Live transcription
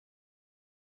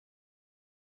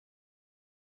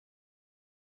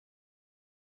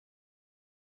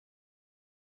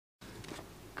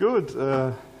Good.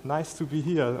 Nice to be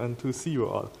here and to see you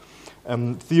all.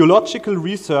 Theological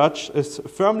research is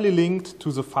firmly linked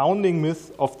to the founding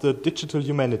myth of the digital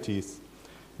humanities.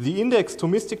 The Index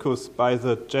Thomisticus by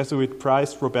the Jesuit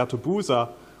priest Roberto Busa,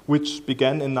 which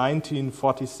began in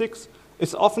 1946,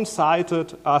 is often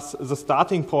cited as the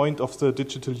starting point of the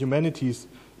digital humanities,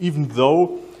 even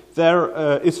though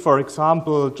there is, for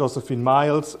example, Josephine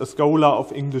Miles, a scholar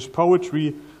of English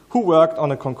poetry, who worked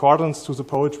on a concordance to the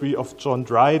poetry of John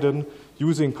Dryden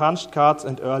using punched cards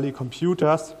and early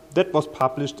computers. That was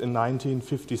published in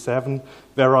 1957,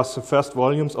 whereas the first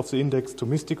volumes of the Index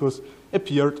Thomisticus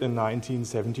appeared in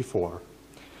 1974.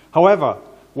 However,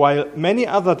 while many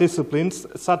other disciplines,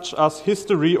 such as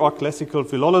history or classical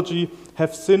philology,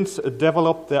 have since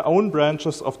developed their own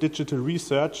branches of digital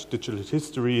research, digital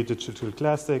history, digital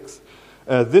classics,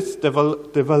 this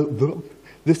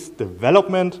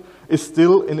development is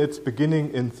still in its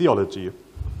beginning in theology.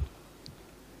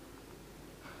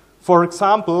 For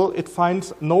example, it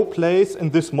finds no place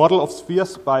in this model of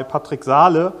spheres by Patrick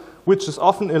Sahle, which is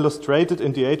often illustrated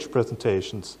in DH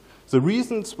presentations. The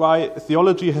reasons why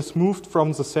theology has moved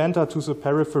from the center to the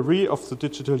periphery of the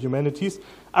digital humanities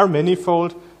are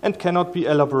manifold and cannot be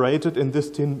elaborated in this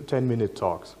 10-minute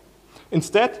talks.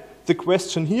 Instead, the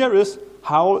question here is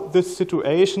how this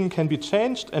situation can be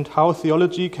changed and how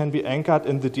theology can be anchored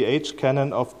in the DH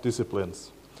canon of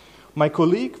disciplines. My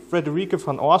colleague Frederike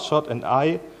van Oorschot and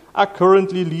I are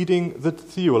currently leading the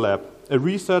TheoLab, a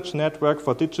research network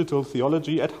for digital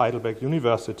theology at Heidelberg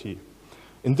University.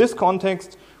 In this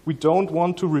context, we don't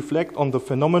want to reflect on the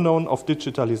phenomenon of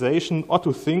digitalization or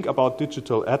to think about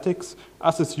digital ethics,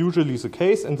 as is usually the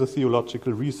case in the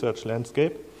theological research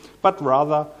landscape, but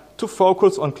rather to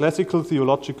focus on classical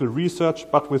theological research,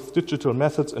 but with digital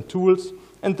methods and tools,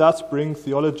 and thus bring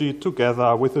theology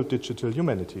together with the digital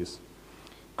humanities.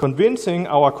 Convincing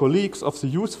our colleagues of the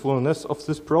usefulness of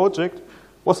this project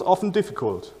was often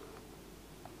difficult.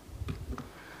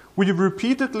 We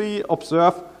repeatedly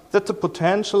observe that the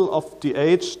potential of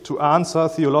DH to answer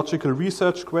theological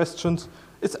research questions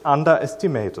is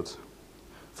underestimated.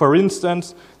 For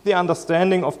instance, the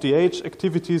understanding of DH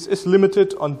activities is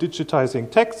limited on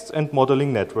digitizing texts and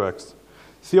modeling networks.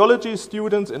 Theology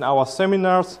students in our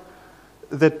seminars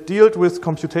that dealt with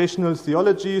computational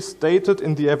theology stated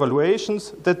in the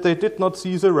evaluations that they did not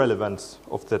see the relevance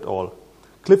of that all.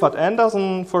 Clifford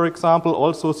Anderson, for example,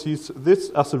 also sees this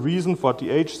as a reason for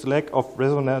DH's lack of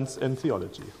resonance in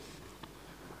theology.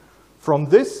 From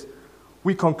this,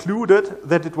 we concluded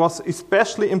that it was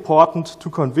especially important to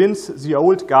convince the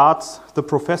old guards, the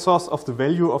professors, of the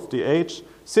value of DH,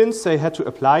 since they had to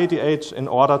apply DH in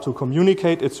order to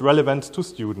communicate its relevance to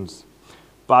students.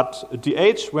 But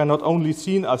DH were not only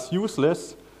seen as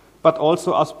useless, but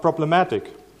also as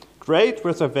problematic. Great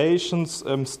reservations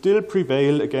still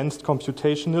prevail against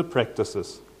computational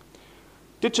practices.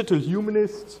 Digital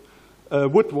humanists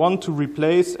would want to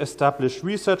replace established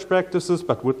research practices,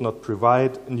 but would not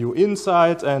provide new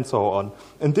insights, and so on.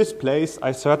 In this place,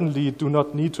 I certainly do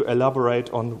not need to elaborate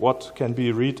on what can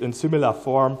be read in similar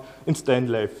form in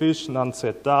Stanley Fish, Nunn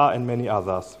Said Da, and many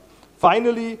others.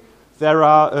 Finally, there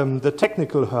are the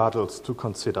technical hurdles to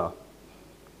consider.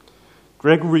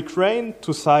 Gregory Crane,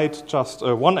 to cite just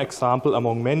one example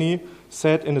among many,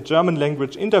 said in a German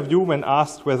language interview when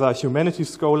asked whether humanities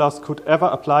scholars could ever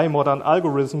apply modern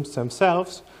algorithms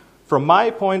themselves, "From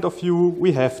my point of view,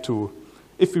 we have to.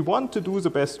 If we want to do the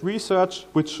best research,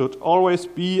 which should always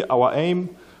be our aim,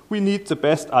 we need the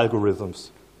best algorithms.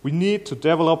 We need to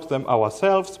develop them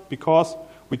ourselves because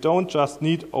we don't just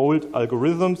need old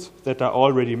algorithms that are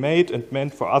already made and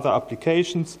meant for other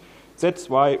applications. That's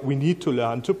why we need to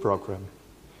learn to program."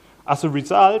 As a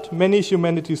result, many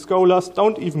humanities scholars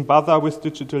don't even bother with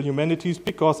digital humanities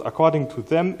because, according to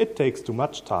them, it takes too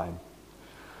much time.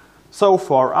 So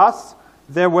for us,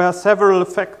 there were several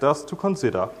factors to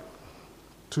consider.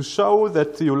 To show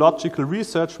that theological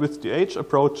research with DH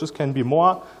approaches can be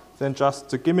more than just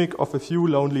the gimmick of a few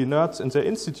lonely nerds in their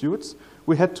institutes,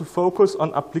 we had to focus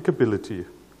on applicability.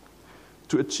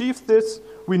 To achieve this,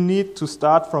 we need to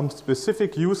start from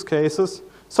specific use cases.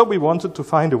 So we wanted to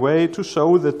find a way to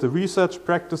show that the research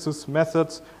practices,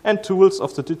 methods, and tools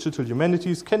of the digital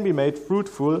humanities can be made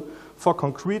fruitful for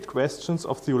concrete questions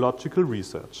of theological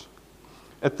research.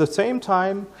 At the same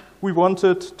time, we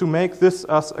wanted to make this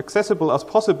as accessible as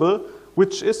possible,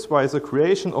 which is why the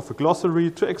creation of a glossary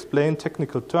to explain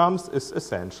technical terms is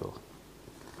essential.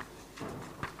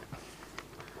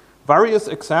 Various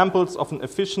examples of an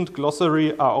efficient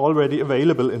glossary are already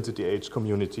available in the DH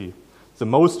community. The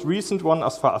most recent one,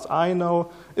 as far as I know,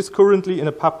 is currently in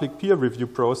a public peer review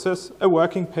process, a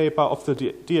working paper of the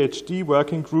DHD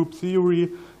Working Group Theory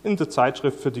in the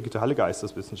Zeitschrift für digitale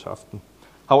Geisteswissenschaften.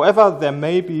 However, there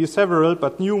may be several,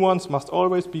 but new ones must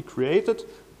always be created,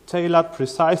 tailored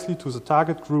precisely to the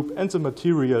target group and the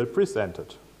material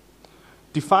presented.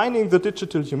 Defining the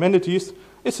digital humanities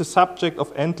is a subject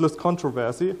of endless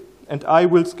controversy, and I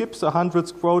will skip the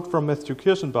 100th quote from Matthew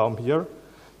Kirschenbaum here.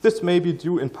 This may be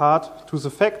due in part to the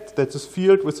fact that this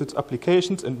field with its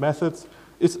applications and methods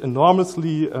is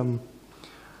enormously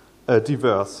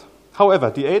diverse. However,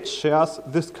 DH shares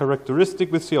this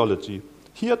characteristic with theology.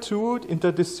 Here too,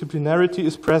 interdisciplinarity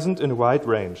is present in a wide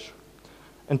range.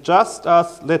 And just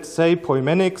as, let's say,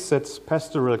 poimenics sets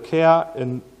pastoral care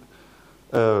in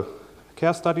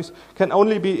care studies can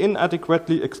only be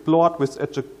inadequately explored with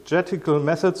exegetical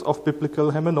methods of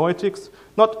biblical hermeneutics,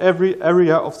 not every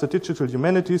area of the digital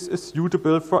humanities is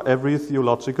suitable for every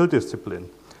theological discipline.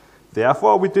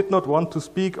 Therefore, we did not want to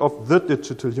speak of the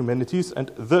digital humanities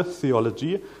and the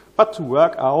theology, but to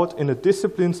work out in a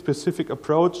discipline-specific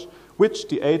approach which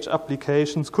DH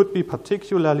applications could be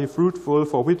particularly fruitful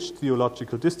for which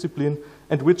theological discipline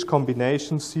and which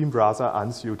combinations seem rather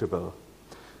unsuitable.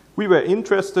 We were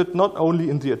interested not only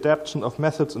in the adaptation of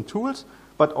methods and tools,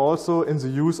 but also in the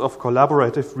use of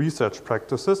collaborative research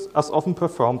practices as often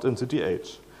performed in the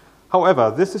DH.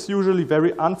 However, this is usually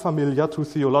very unfamiliar to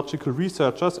theological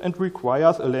researchers and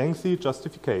requires a lengthy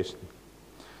justification.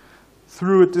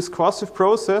 Through a discursive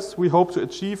process, we hope to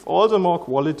achieve all the more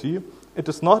quality. It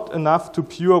is not enough to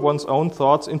pour one's own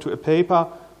thoughts into a paper,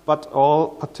 but all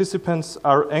participants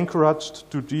are encouraged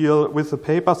to deal with the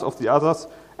papers of the others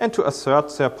and to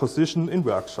assert their position in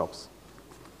workshops.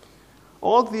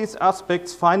 All these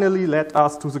aspects finally led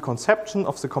us to the conception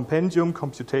of the compendium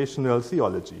Computational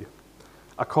Theology.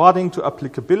 According to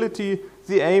applicability,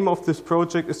 the aim of this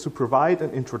project is to provide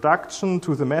an introduction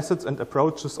to the methods and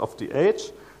approaches of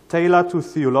DH, tailored to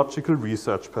theological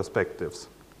research perspectives.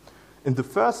 In the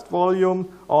first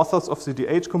volume, authors of the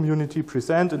DH community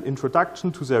present an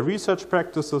introduction to their research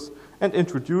practices and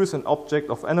introduce an object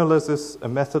of analysis, a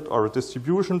method or a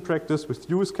distribution practice with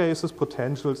use cases,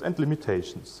 potentials, and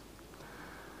limitations.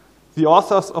 The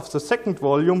authors of the second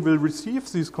volume will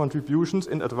receive these contributions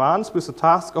in advance with the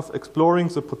task of exploring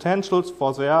the potentials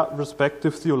for their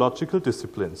respective theological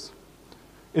disciplines.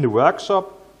 In a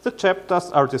workshop, the chapters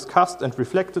are discussed and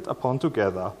reflected upon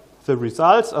together. The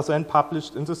results are then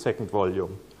published in the second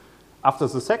volume. After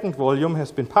the second volume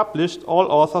has been published, all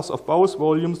authors of both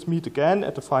volumes meet again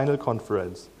at the final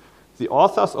conference. The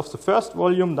authors of the first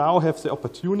volume now have the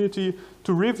opportunity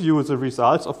to review the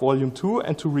results of volume 2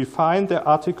 and to refine their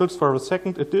articles for a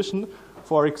second edition,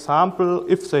 for example,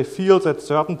 if they feel that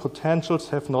certain potentials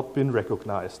have not been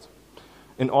recognized.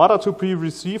 In order to be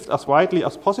received as widely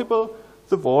as possible,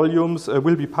 the volumes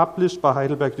will be published by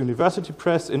Heidelberg University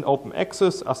Press in open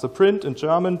access as a print in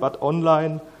German, but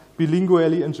online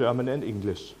bilingually in German and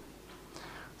English.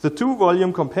 The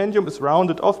two-volume compendium is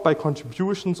rounded off by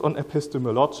contributions on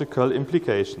epistemological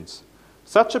implications.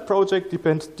 Such a project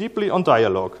depends deeply on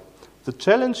dialogue. The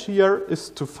challenge here is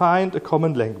to find a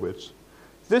common language.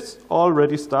 This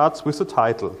already starts with the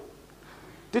title.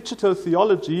 Digital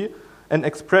theology, an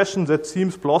expression that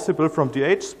seems plausible from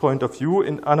DH's point of view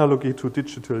in analogy to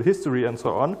digital history and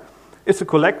so on, is a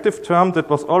collective term that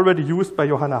was already used by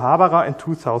Johanna Haberer in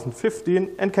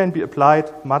 2015 and can be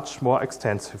applied much more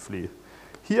extensively.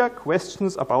 Here,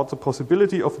 questions about the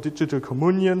possibility of digital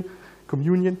communion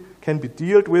can be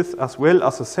dealt with, as well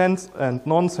as the sense and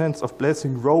nonsense of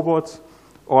blessing robots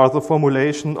or the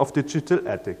formulation of digital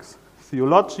ethics.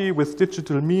 Theology with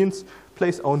digital means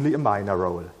plays only a minor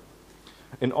role.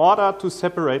 In order to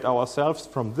separate ourselves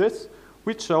from this,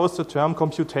 we chose the term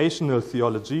computational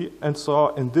theology and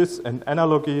saw in this an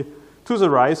analogy to the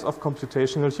rise of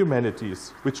computational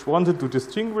humanities, which wanted to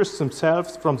distinguish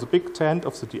themselves from the big tent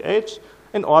of the DH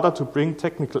in order to bring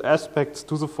technical aspects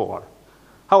to the fore.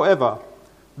 However,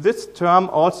 this term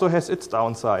also has its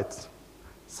downsides.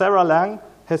 Sarah Lang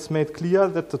has made clear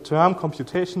that the term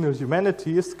computational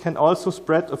humanities can also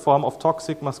spread a form of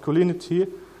toxic masculinity,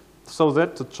 so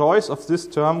that the choice of this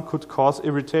term could cause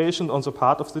irritation on the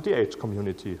part of the DH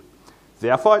community.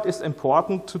 Therefore, it is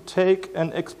important to take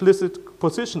an explicit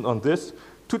position on this,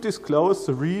 to disclose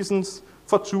the reasons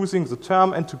for choosing the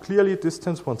term and to clearly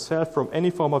distance oneself from any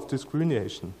form of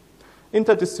discrimination.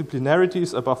 Interdisciplinarity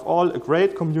is above all a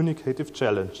great communicative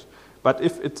challenge, but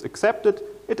if it's accepted,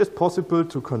 it is possible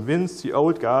to convince the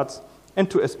old guards and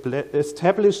to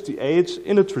establish the age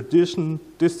in a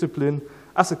discipline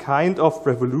as a kind of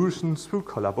revolution through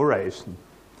collaboration.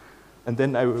 And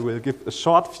then I will give a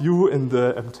short view in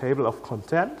the table of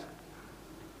content.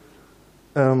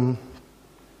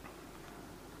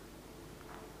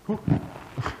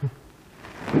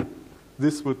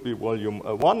 this would be volume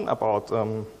 1 about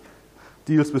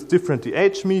deals with different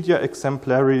DH media,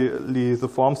 exemplarily the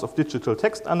forms of digital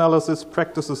text analysis,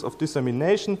 practices of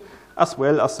dissemination, as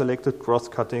well as selected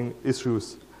cross-cutting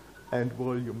issues. And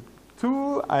volume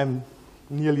 2, I'm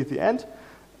nearly the end,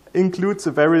 includes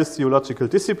the various theological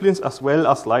disciplines as well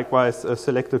as likewise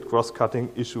selected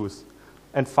cross-cutting issues.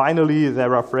 And finally,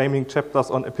 there are framing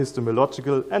chapters on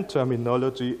epistemological and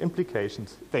terminology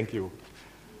implications. Thank you.